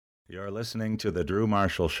You're listening to The Drew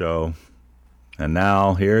Marshall Show. And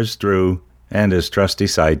now, here's Drew and his trusty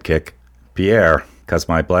sidekick, Pierre, because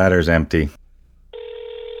my bladder's empty.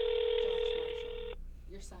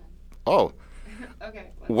 Your son. Oh.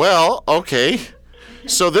 Okay. Well, okay.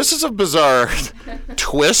 So this is a bizarre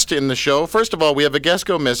twist in the show. First of all, we have a guest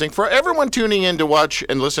go missing. For everyone tuning in to watch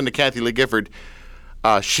and listen to Kathy Lee Gifford,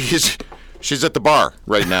 she's at the bar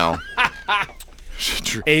right now.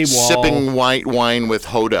 Sipping white wine with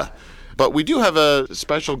Hoda. But we do have a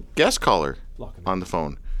special guest caller on the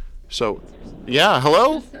phone. So, yeah,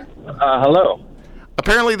 hello? Hello.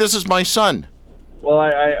 Apparently this is my son. Well,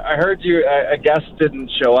 I heard you, a guest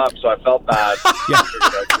didn't show up, so I felt bad. Yeah.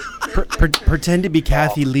 Pretend to be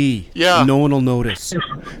Kathy Lee. Yeah. No one will notice.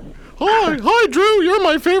 Hi, Drew. You're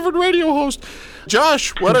my favorite radio host.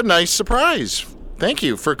 Josh, what a nice surprise. Thank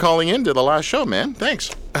you for calling in to the last show, man.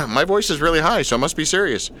 Thanks. My voice is really high, so it must be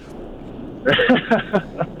serious.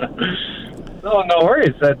 No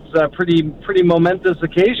worries. That's a pretty momentous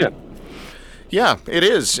occasion. Yeah, it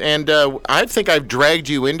is. And I think I've dragged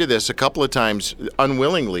you into this a couple of times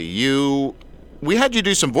unwillingly. We had you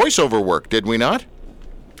do some voiceover work, did we not?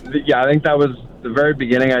 Yeah, I think that was the very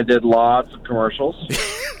beginning. I did lots of commercials.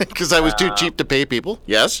 Because I was too cheap to pay people.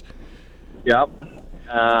 Yes? Yep.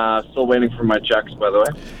 Still waiting for my checks, by the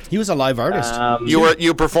way. He was a live artist.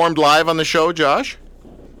 You performed live on the show, Josh?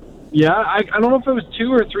 Yeah, I don't know if it was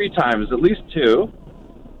 2 or 3 times, at least 2.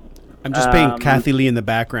 I'm just playing Kathy Lee in the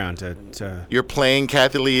background to You're playing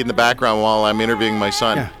Kathy Lee in the background while I'm interviewing my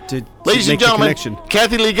son. yeah, to Ladies make and gentlemen, the connection.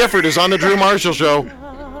 Kathy Lee Gifford is on the Drew Marshall Show.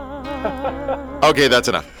 Okay, that's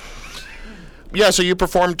enough. Yeah, so you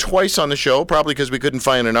performed twice on the show, probably because we couldn't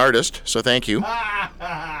find an artist, so thank you.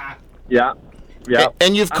 Yeah.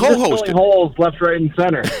 And you've I'm just co-hosted. filling holes left, right, and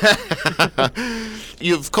center.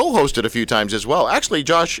 You've co-hosted a few times as well. Actually,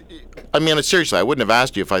 Josh, I mean, seriously, I wouldn't have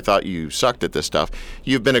asked you if I thought you sucked at this stuff.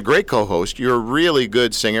 You've been a great co-host. You're a really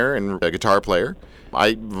good singer and a guitar player.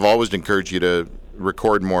 I've always encouraged you to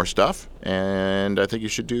record more stuff, and I think you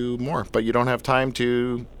should do more. But you don't have time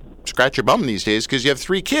to scratch your bum these days because you have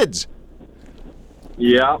 3 kids.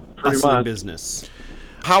 Yeah, pretty hustling much. business.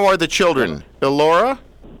 How are the children? Elora?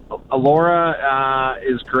 Alora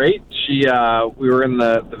is great. She we were in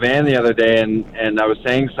the van the other day, and I was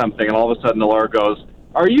saying something, and all of a sudden Alora goes,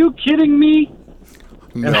 "Are you kidding me?"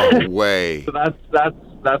 No way. So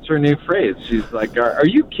that's her new phrase. She's like, "Are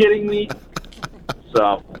you kidding me?"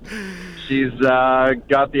 So she's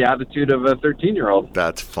got the attitude of a 13-year-old.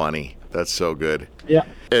 That's funny. That's so good. Yeah.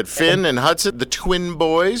 At Finn and Hudson, the twin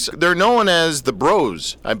boys, they're known as the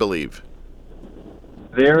Bros, I believe.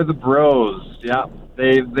 They're the Bros. Yeah.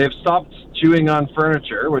 They've stopped chewing on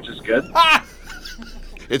furniture, which is good.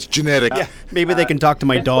 It's genetic. Yeah, maybe they can talk to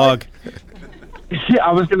my dog. Yeah,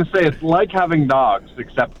 I was going to say, it's like having dogs,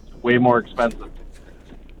 except way more expensive.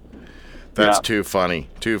 That's Yeah. too funny.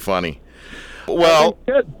 Too funny. Well,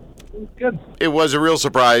 Good. it was a real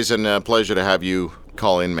surprise and a pleasure to have you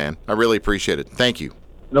call in, man. I really appreciate it. Thank you.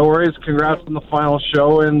 No worries. Congrats on the final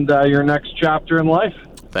show and your next chapter in life.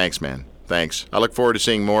 Thanks, man. Thanks. I look forward to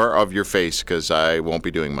seeing more of your face because I won't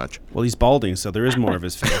be doing much. Well, he's balding, so there is more of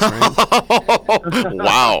his face, right?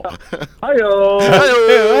 Wow. Hi-yo.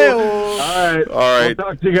 Hi-yo. All right. We'll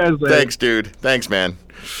talk to you guys later. Thanks, dude. Thanks, man.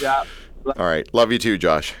 Yeah. All right. Love you too,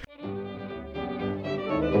 Josh.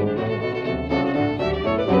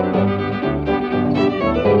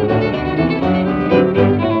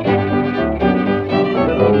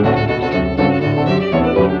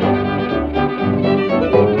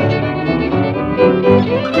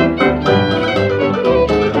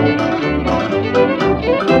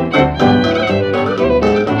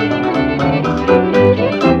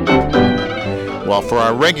 Well, for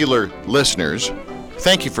our regular listeners,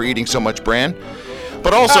 thank you for eating so much bran.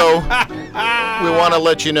 But also, we want to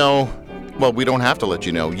let you know, well, we don't have to let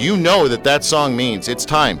you know. You know that song means it's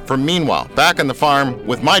time for Meanwhile, back on the farm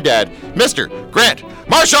with my dad, Mr. Grant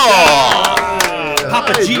Marshall!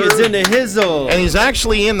 Papa G is in the hizzle. And he's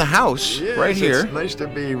actually in the house right here. It's nice to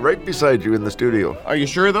be right beside you in the studio. Are you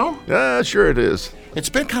sure, though? Yeah, sure it is. It's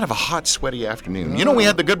been kind of a hot, sweaty afternoon. You know, we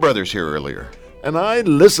had the Good Brothers here earlier. And I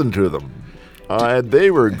listened to them.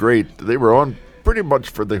 They were great. They were on pretty much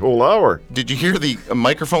for the whole hour. Did you hear the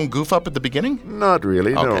microphone goof up at the beginning? Not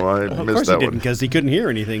really. Okay. No, I Of missed course that he didn't, one. because he couldn't hear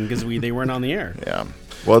anything because they weren't on the air. Yeah.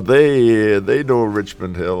 Well, they know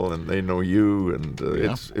Richmond Hill, and they know you, and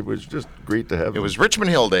Yeah. it was just great to have It them. was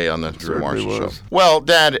Richmond Hill Day on the Drew certainly Marshall Show. was. Well,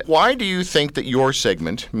 Dad, why do you think that your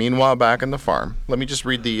segment, Meanwhile Back on the Farm, let me just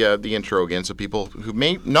read the intro again so people who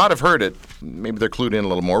may not have heard it, maybe they're clued in a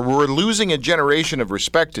little more. We're losing a generation of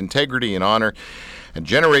respect, integrity, and honor. A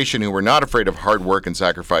generation who were not afraid of hard work and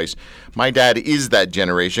sacrifice. My dad is that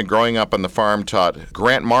generation. Growing up on the farm taught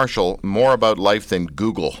Grant Marshall more about life than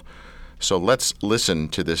Google. So let's listen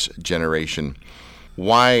to this generation.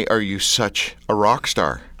 Why are you such a rock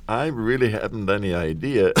star? I really haven't any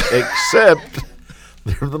idea, except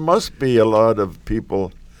there must be a lot of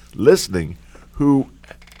people listening who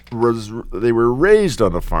they were raised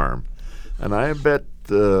on a farm. And I bet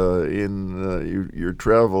in your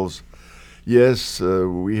travels, yes,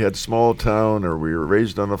 we had small town or we were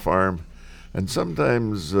raised on a farm, and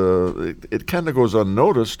sometimes it kind of goes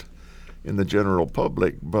unnoticed in the general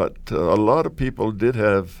public, but a lot of people did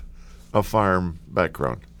have a farm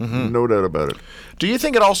background, no doubt about it. Do you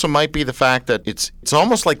think it also might be the fact that it's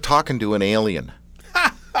almost like talking to an alien?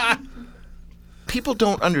 People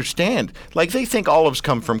don't understand. Like, they think olives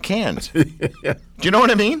come from cans. Do you know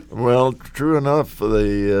what I mean? Well, true enough,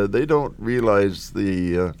 they don't realize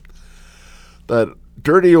that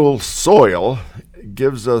dirty old soil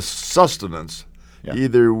gives us sustenance. Yeah.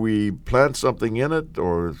 Either we plant something in it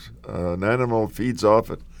or an animal feeds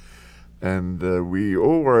off it. And we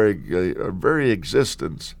owe our very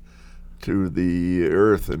existence to the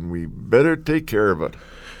earth, and we better take care of it.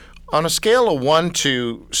 On a scale of 1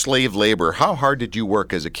 to slave labor, how hard did you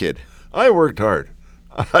work as a kid? I worked hard.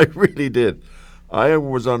 I really did. I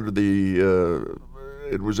was under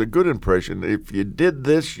it was a good impression. If you did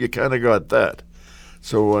this, you kind of got that.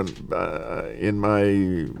 So in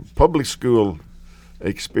my public school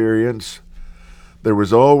experience, there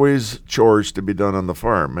was always chores to be done on the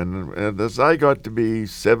farm. And as I got to be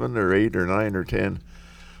 7 or 8 or 9 or 10,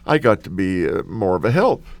 I got to be more of a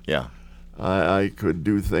help. Yeah. I could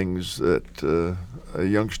do things that a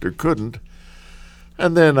youngster couldn't.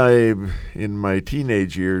 And then in my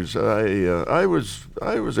teenage years, I was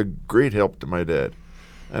a great help to my dad.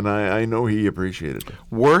 And I know he appreciated it.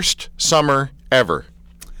 Worst summer ever?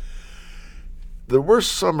 The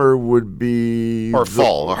worst summer would be... Or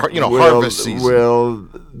fall, harvest season. Well,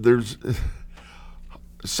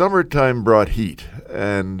 summertime brought heat,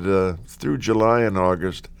 and through July and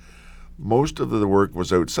August, most of the work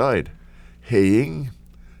was outside. Haying,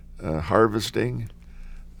 harvesting,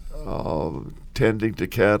 tending to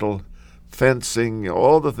cattle, fencing,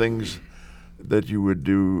 all the things that you would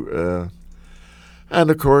do. And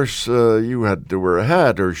of course, you had to wear a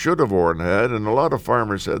hat, or should have worn a hat, and a lot of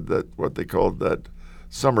farmers had that, what they called that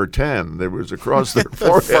summer tan. That was across their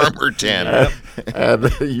forehead. Farmer tan. And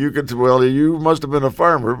you must have been a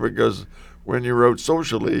farmer, because when you were out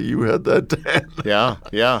socially, you had that tan. Yeah,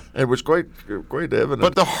 yeah. It was quite evident.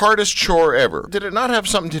 But the hardest chore ever, did it not have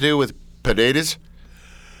something to do with potatoes?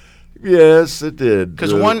 Yes, it did.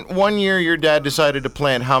 Because one year your dad decided to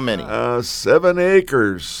plant how many? 7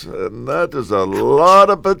 acres, and that is a lot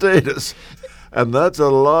of potatoes. And that's a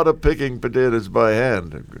lot of picking potatoes by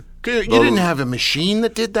hand. You didn't have a machine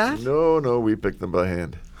that did that? No, we picked them by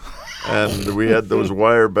hand. And we had those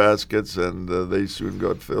wire baskets, and they soon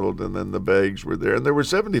got filled, and then the bags were there. And there were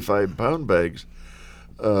 75-pound bags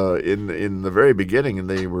in the very beginning, and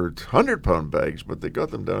they were 100-pound bags, but they got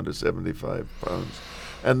them down to 75 pounds.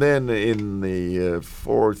 And then in the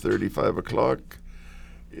 4:30, 5 o'clock,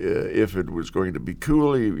 if it was going to be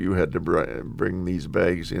cool, you had to bring these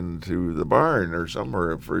bags into the barn or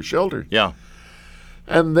somewhere for shelter. Yeah.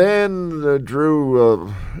 And then,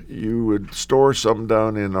 Drew, you would store some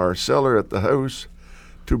down in our cellar at the house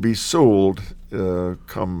to be sold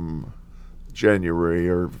come January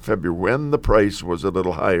or February, when the price was a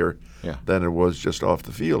little higher than it was just off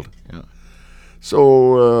the field. Yeah.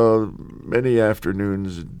 So many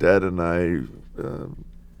afternoons, Dad and I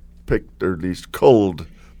picked, or at least culled,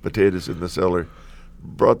 potatoes in the cellar,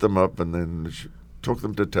 brought them up, and then took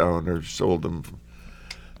them to town or sold them.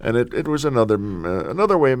 And it was another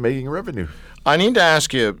way of making revenue. I need to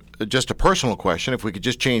ask you just a personal question, if we could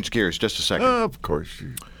just change gears just a second. Of course.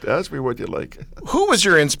 Ask me what you like. Who was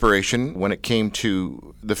your inspiration when it came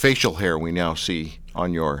to the facial hair we now see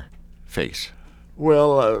on your face?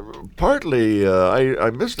 Well, partly I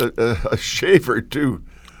missed a shave or two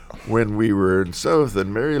when we were in South,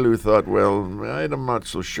 and Mary Lou thought, well, I'm not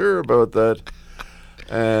so sure about that.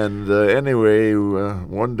 And anyway,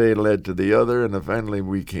 one day led to the other, and finally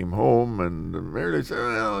we came home, and Mary said,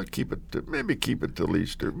 well, maybe keep it till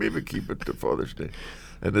Easter, maybe keep it to Father's Day.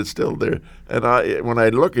 And it's still there. And when I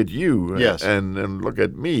look at you Yes. and look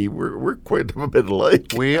at me, we're quite a bit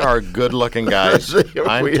alike. We are good-looking guys.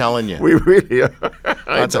 I'm telling you. We really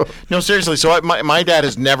are. No, seriously. So my dad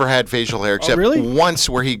has never had facial hair except really? once,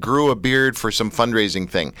 where he grew a beard for some fundraising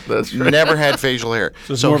thing. That's right. Never had facial hair.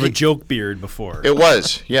 So it's more of a joke beard before. It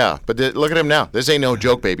was, yeah. But look at him now. This ain't no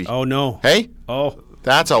joke, baby. Oh, no. Hey, Oh.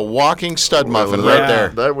 that's a walking stud muffin Well, right there.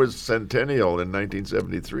 That was Centennial in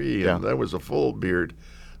 1973, Yeah. and that was a full beard,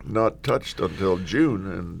 not touched until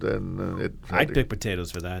June, and then it. I'd pick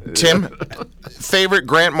potatoes for that. Tim, favorite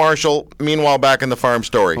Grant Marshall, meanwhile back in the farm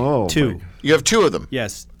story. Oh, Two. my- You have two of them.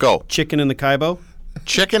 Yes. Go. Chicken in the Kaibo.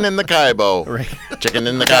 Chicken in the Kaibo. Right. Chicken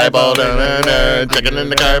in the Kaibo. Da-da-da, chicken in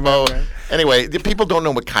the Kaibo. Anyway, the people don't know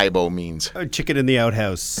what Kaibo means. Chicken in the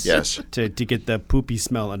outhouse. Yes. To get the poopy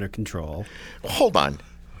smell under control. Hold on.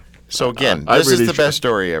 So again, I this really is the best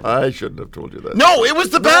story ever. I shouldn't have told you that. No, it was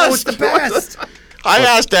the best. the best. I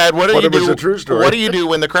asked Dad, what do But you it was do? a true story. What do you do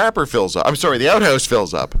when the crapper fills up? I'm sorry, the outhouse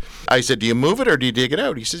fills up. I said, do you move it or do you dig it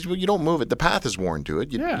out? He says, well, you don't move it. The path is worn to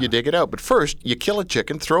it. You dig it out. But first, you kill a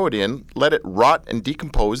chicken, throw it in, let it rot and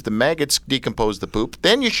decompose. The maggots decompose the poop.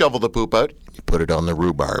 Then you shovel the poop out. You put it on the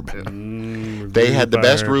rhubarb. They had the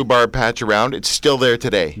best rhubarb patch around. It's still there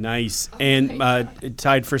today. Nice. And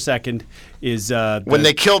tied for second is When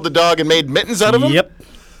they killed the dog and made mittens out of him? Yep.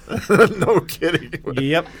 No kidding.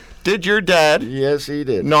 Yep. Did your dad Yes, he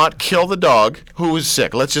did. not kill the dog who was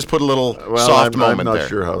sick? Let's just put a little Well, soft I'm moment not there.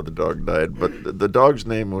 sure how the dog died, but the dog's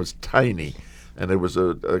name was Tiny, and it was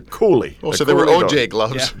a collie. Oh, a so they were collie OJ dog.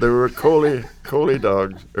 gloves. Yeah. They were collie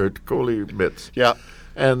dogs, or collie mitts. Yeah.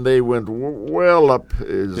 And they went well up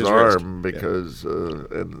his His arm wrist. because,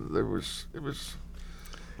 and it was.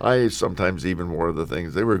 I sometimes even wore the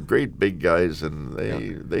things. They were great big guys, and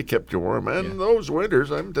they kept you warm. And those winters,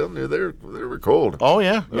 I'm telling you, they were cold. Oh,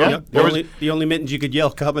 yeah. Yeah. Yep. There was, The only mittens you could yell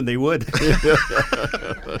come and they would.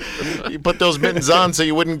 you put those mittens on so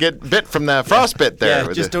you wouldn't get bit from that frostbite there.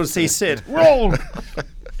 Yeah, just don't say sit. Roll.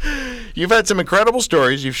 You've had some incredible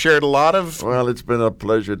stories. You've shared a lot of. Well, it's been a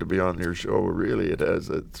pleasure to be on your show. Really, it has.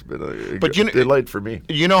 It's been a But you know- delight for me.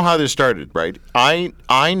 You know how this started, right?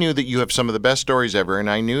 I knew that you have some of the best stories ever, and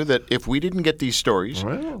I knew that if we didn't get these stories,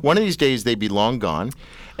 Well. one of these days they'd be long gone.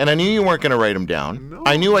 And I knew you weren't going to write them down.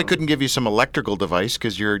 I knew I couldn't give you some electrical device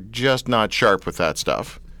because you're just not sharp with that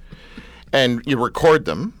stuff. And you record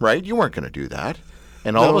them, right? You weren't going to do that.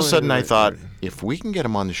 And all of a sudden I thought, if we can get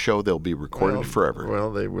them on the show, they'll be recorded forever.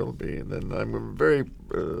 Well, they will be, and I'm very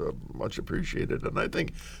much appreciated. And I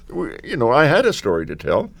think, I had a story to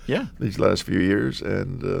tell. Yeah. These last few years,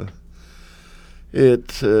 and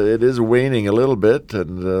it is waning a little bit,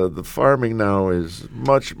 and the farming now is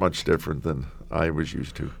much different than I was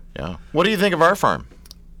used to. Yeah. What do you think of our farm?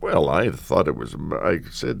 Well, I thought it was. I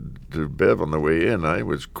said to Bev on the way in, I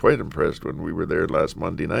was quite impressed when we were there last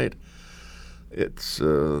Monday night. It's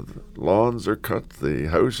lawns are cut. The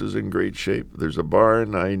house is in great shape. There's a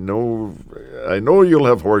barn. I know you'll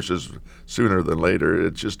have horses sooner than later.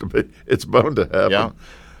 It's just it's bound to happen. Yeah.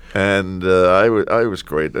 And I was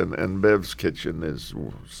quite. And Bev's kitchen is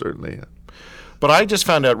certainly. But I just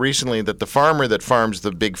found out recently that the farmer that farms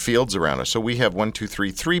the big fields around us, so we have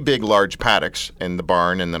three big large paddocks in the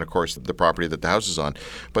barn, and then of course the property that the house is on.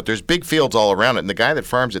 But there's big fields all around it, and the guy that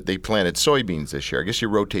farms it, they planted soybeans this year. I guess you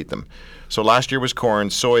rotate them. So last year was corn,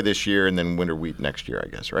 soy this year, and then winter wheat next year, I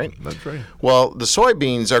guess, right? That's right. Well, the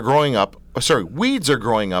soybeans are growing up. Weeds are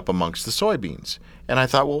growing up amongst the soybeans, and I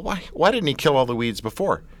thought, well, why didn't he kill all the weeds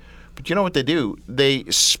before? But you know what they do? They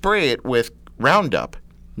spray it with Roundup.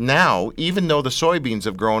 Now, even though the soybeans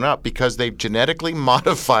have grown up, because they've genetically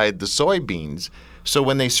modified the soybeans, so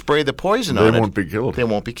when they spray the poison on it, They won't be killed. They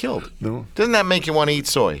won't be killed. No. Doesn't that make you want to eat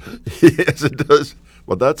soy? Yes, it does.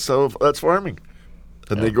 Well, that's farming.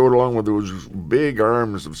 And they go along with those big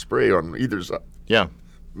arms of spray on either side. Yeah.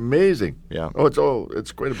 Amazing. Yeah. Oh,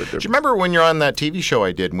 it's quite a bit Do you different. remember when you're on that TV show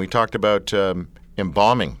I did and we talked about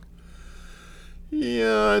embalming?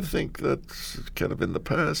 Yeah, I think that's kind of in the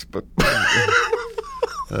past, but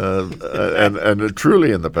and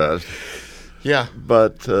truly in the past. Yeah.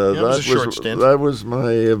 But it was a short stint. that was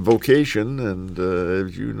my vocation, and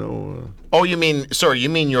as you know, Oh, you mean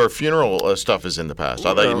your funeral stuff is in the past?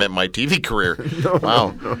 I thought you meant my TV career.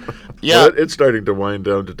 Wow. Yeah. well, it's starting to wind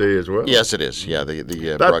down today as well. Yes, it is. Yeah, the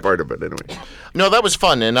that part of it anyway. No, that was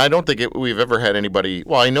fun, and I don't think we've ever had anybody.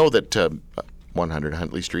 Well, I know that 100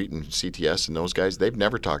 Huntley Street and CTS and those guys, they've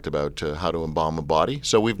never talked about how to embalm a body.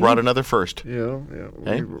 So we've brought another first. Yeah.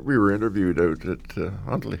 Hey? We were interviewed out at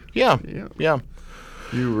Huntley. Yeah.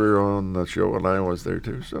 You were on the show and I was there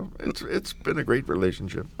too, so it's been a great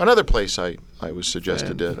relationship. Another place I was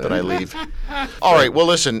suggested that I leave. All right, well,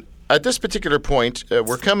 listen, at this particular point,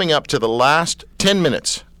 we're coming up to the last 10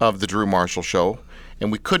 minutes of the Drew Marshall Show,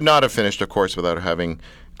 and we could not have finished, of course, without having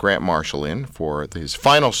Grant Marshall in for his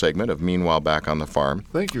final segment of Meanwhile Back on the Farm.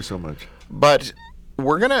 Thank you so much. But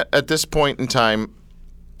we're going to, at this point in time,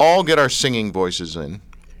 all get our singing voices in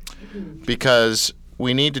because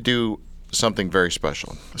we need to do something very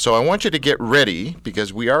special. So I want you to get ready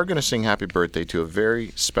because we are going to sing Happy Birthday to a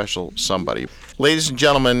very special somebody. Ladies and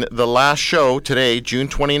gentlemen, the last show today, June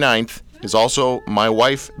 29th, is also my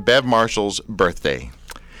wife, Bev Marshall's birthday.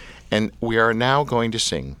 And we are now going to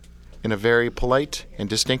sing in a very polite and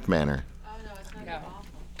distinct manner. Oh, no, it's not awful.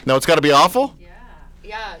 No, it's got to be awful? Yeah.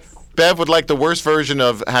 Yes. Bev would like the worst version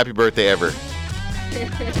of Happy Birthday ever.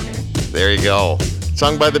 There you go.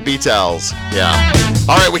 Sung by the Beatles. Yeah.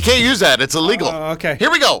 All right, we can't use that. It's illegal. Okay. Here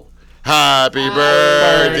we go. Happy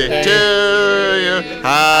birthday to you.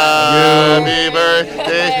 Happy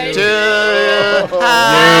birthday to you.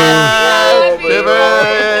 Happy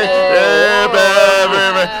birthday.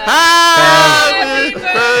 Happy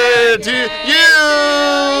birthday to you.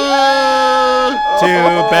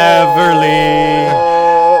 To Beverly.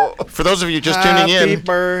 For those of you just tuning Happy in,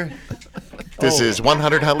 birthday. this is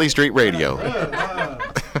 100 Huntley Street Radio.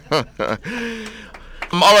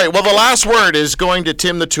 All right, well, the last word is going to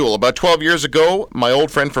Tim the Tool. About 12 years ago, my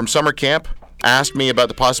old friend from summer camp asked me about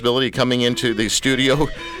the possibility of coming into the studio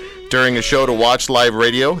during a show to watch live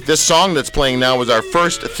radio. This song that's playing now was our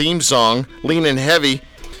first theme song, Leanin' Heavy.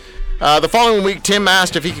 The following week, Tim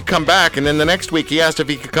asked if he could come back, and then the next week he asked if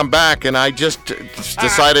he could come back, and I just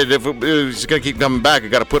decided if he's going to keep coming back, I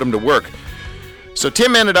got to put him to work. So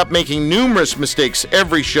Tim ended up making numerous mistakes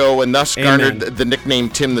every show and thus garnered the nickname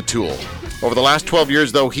Tim the Tool. Over the last 12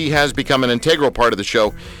 years, though, he has become an integral part of the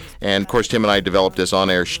show. And, of course, Tim and I developed this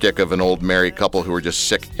on-air shtick of an old married couple who were just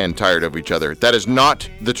sick and tired of each other. That is not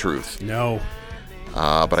the truth. No.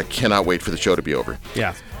 But I cannot wait for the show to be over.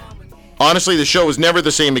 Yeah. Honestly, the show was never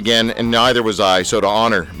the same again, and neither was I. So to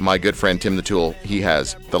honor my good friend Tim the Tool, he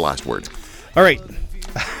has the last word. All right.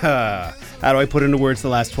 How do I put into words the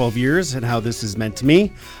last 12 years and how this is meant to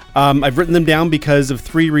me? I've written them down because of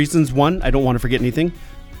 3 reasons. 1, I don't want to forget anything.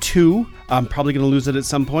 2, I'm probably going to lose it at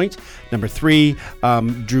some point. Number 3,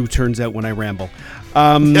 Drew turns out when I ramble.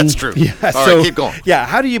 That's true. Yeah, All right, keep going. Yeah,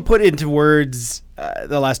 how do you put into words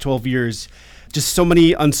the last 12 years? Just so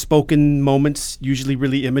many unspoken moments, usually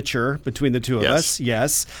really immature between the two of us.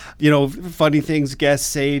 Yes. You know, funny things guests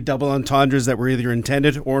say, double entendres that were either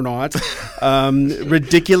intended or not.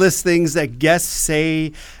 Ridiculous things that guests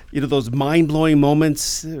say, you know, those mind-blowing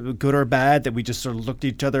moments, good or bad, that we just sort of looked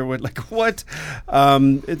at each other and went like, what?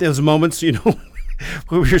 Those moments, you know,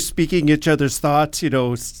 where we were speaking each other's thoughts, you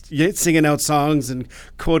know, singing out songs and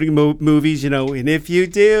quoting movies, you know, and if you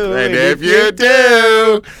do. And if you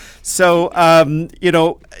do. So, you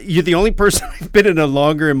know, you're the only person I've been in a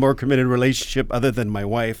longer and more committed relationship other than my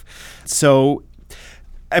wife. So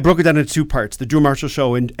I broke it down into 2 parts, the Drew Marshall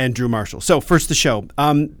Show and Drew Marshall. So first, the show.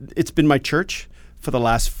 It's been my church for the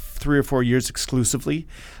last 3 or 4 years exclusively.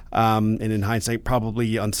 And in hindsight,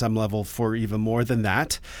 probably on some level for even more than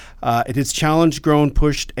that. It has challenged, grown,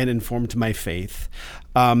 pushed, and informed my faith.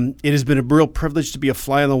 It has been a real privilege to be a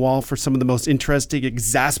fly on the wall for some of the most interesting,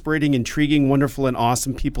 exasperating, intriguing, wonderful, and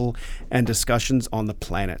awesome people and discussions on the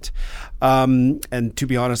planet. And to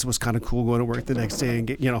be honest, it was kind of cool going to work the next day and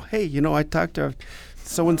get, you know, hey, you know, I talked to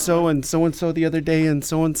so-and-so and so-and-so the other day and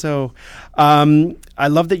so-and-so. I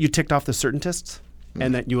love that you ticked off the certaintists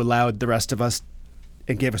and that you allowed the rest of us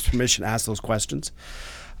and gave us permission to ask those questions.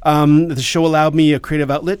 The show allowed me a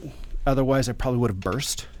creative outlet. Otherwise, I probably would have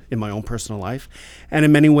burst in my own personal life. And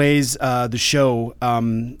in many ways, the show,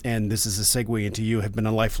 and this is a segue into you, have been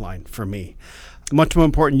a lifeline for me. Much more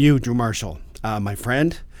important, you, Drew Marshall, my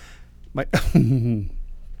friend, my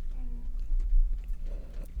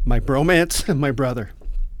my bromance, and my brother.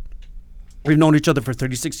 We've known each other for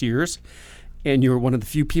 36 years, and you're one of the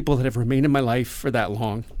few people that have remained in my life for that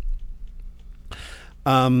long.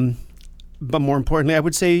 But more importantly, I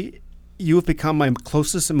would say you have become my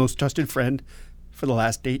closest and most trusted friend for the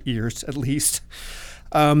last 8 years, at least.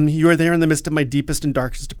 You were there in the midst of my deepest and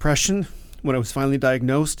darkest depression when I was finally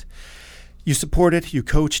diagnosed. You supported, you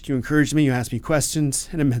coached, you encouraged me, you asked me questions,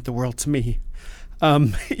 and it meant the world to me.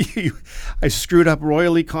 I screwed up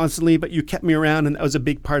royally constantly, but you kept me around, and that was a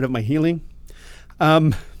big part of my healing.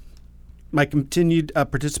 My continued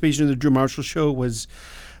participation in the Drew Marshall Show was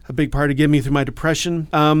a big part of getting me through my depression.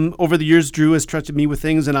 Over the years, Drew has trusted me with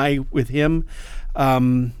things and I with him.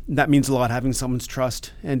 That means a lot, having someone's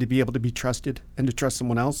trust and to be able to be trusted and to trust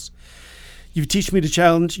someone else. You've taught me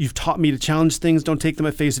to challenge things, don't take them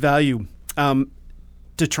at face value.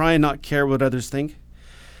 To try and not care what others think.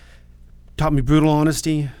 Taught me brutal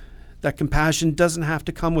honesty, that compassion doesn't have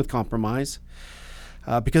to come with compromise.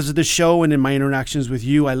 Because of this show and in my interactions with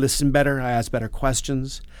you, I listen better, I ask better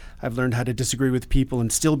questions. I've learned how to disagree with people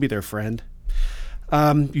and still be their friend.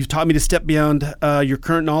 You've taught me to step beyond your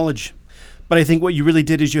current knowledge. But I think what you really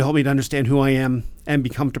did is you helped me to understand who I am and be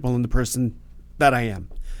comfortable in the person that I am.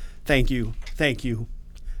 Thank you, thank you,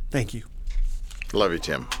 thank you. Love you,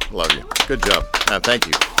 Tim. Love you. Good job. Thank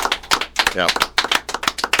you. Yeah.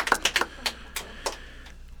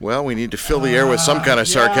 Well, we need to fill the air with some kind of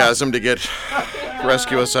sarcasm to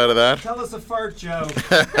rescue us out of that. Tell us a fart joke.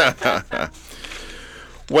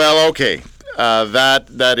 Well, okay.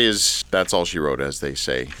 That's all she wrote, as they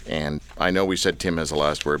say. And I know we said Tim has the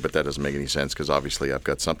last word, but that doesn't make any sense because obviously I've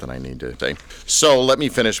got something I need to say. So let me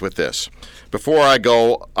finish with this. Before I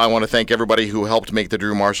go, I want to thank everybody who helped make the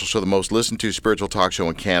Drew Marshall Show the most listened to spiritual talk show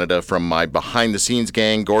in Canada, from my behind-the-scenes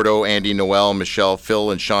gang, Gordo, Andy, Noel, Michelle,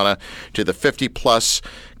 Phil, and Shauna, to the 50-plus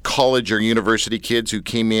college or university kids who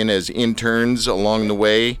came in as interns along the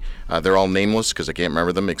way. They're all nameless because I can't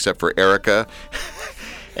remember them except for Erica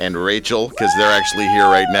and Rachel, because they're actually here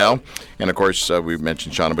right now. And, of course, we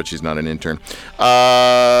mentioned Shauna, but she's not an intern.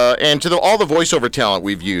 And to all the voiceover talent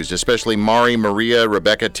we've used, especially Mari, Maria,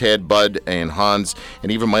 Rebecca, Ted, Bud, and Hans,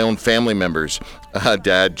 and even my own family members,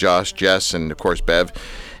 Dad, Josh, Jess, and, of course, Bev.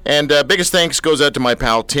 And biggest thanks goes out to my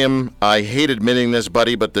pal Tim. I hate admitting this,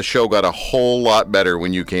 buddy, but the show got a whole lot better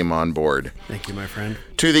when you came on board. Thank you, my friend.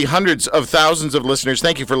 To the hundreds of thousands of listeners,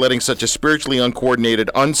 thank you for letting such a spiritually uncoordinated,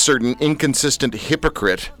 uncertain, inconsistent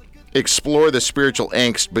hypocrite explore the spiritual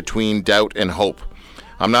angst between doubt and hope.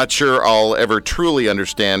 I'm not sure I'll ever truly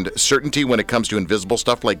understand certainty when it comes to invisible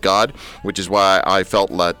stuff like God, which is why I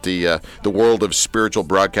felt that the world of spiritual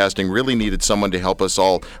broadcasting really needed someone to help us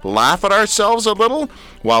all laugh at ourselves a little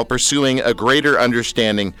while pursuing a greater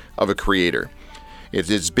understanding of a creator.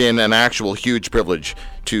 It's been an actual huge privilege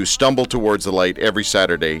to stumble towards the light every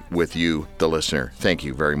Saturday with you, the listener. Thank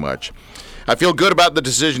you very much. I feel good about the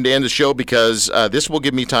decision to end the show because this will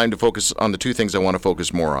give me time to focus on the two things I want to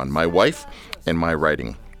focus more on, my wife and my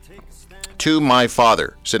writing. To my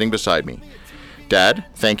father, sitting beside me. Dad,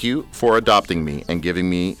 thank you for adopting me and giving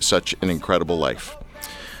me such an incredible life.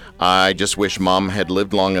 I just wish Mom had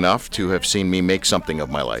lived long enough to have seen me make something of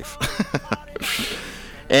my life.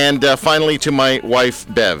 And finally, to my wife,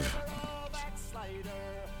 Bev.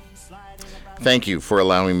 Thank you for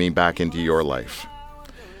allowing me back into your life.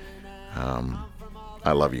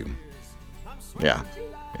 I love you. Yeah.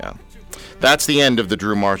 That's the end of the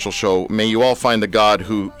Drew Marshall Show. May you all find the God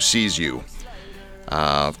who sees you.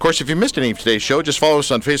 Of course, if you missed any of today's show, just follow us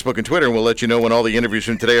on Facebook and Twitter, and we'll let you know when all the interviews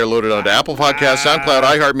from today are loaded onto Apple Podcasts, SoundCloud,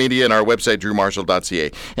 iHeartMedia, and our website,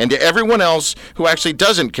 drewmarshall.ca. And to everyone else who actually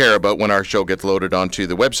doesn't care about when our show gets loaded onto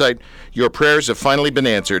the website, your prayers have finally been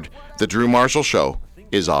answered. The Drew Marshall Show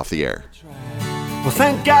is off the air. Well,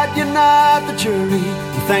 thank God you're not the jury,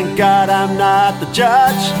 and thank God I'm not the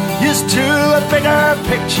judge. Here's to a bigger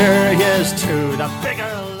picture, here's to the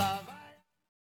bigger